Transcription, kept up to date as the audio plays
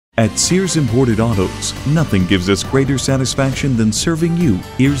At Sears Imported Autos, nothing gives us greater satisfaction than serving you.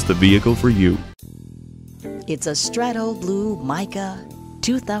 Here's the vehicle for you. It's a Strato Blue Mica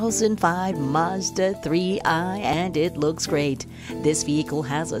 2005 Mazda 3i, and it looks great. This vehicle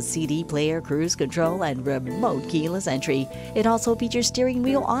has a CD player, cruise control, and remote keyless entry. It also features steering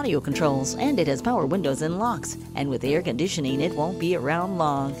wheel audio controls, and it has power windows and locks. And with air conditioning, it won't be around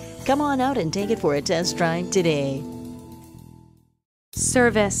long. Come on out and take it for a test drive today.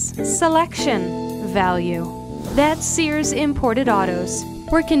 Service, selection, value. That's Sears Imported Autos.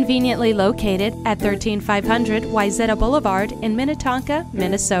 We're conveniently located at 13500 Wayzata Boulevard in Minnetonka,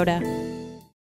 Minnesota.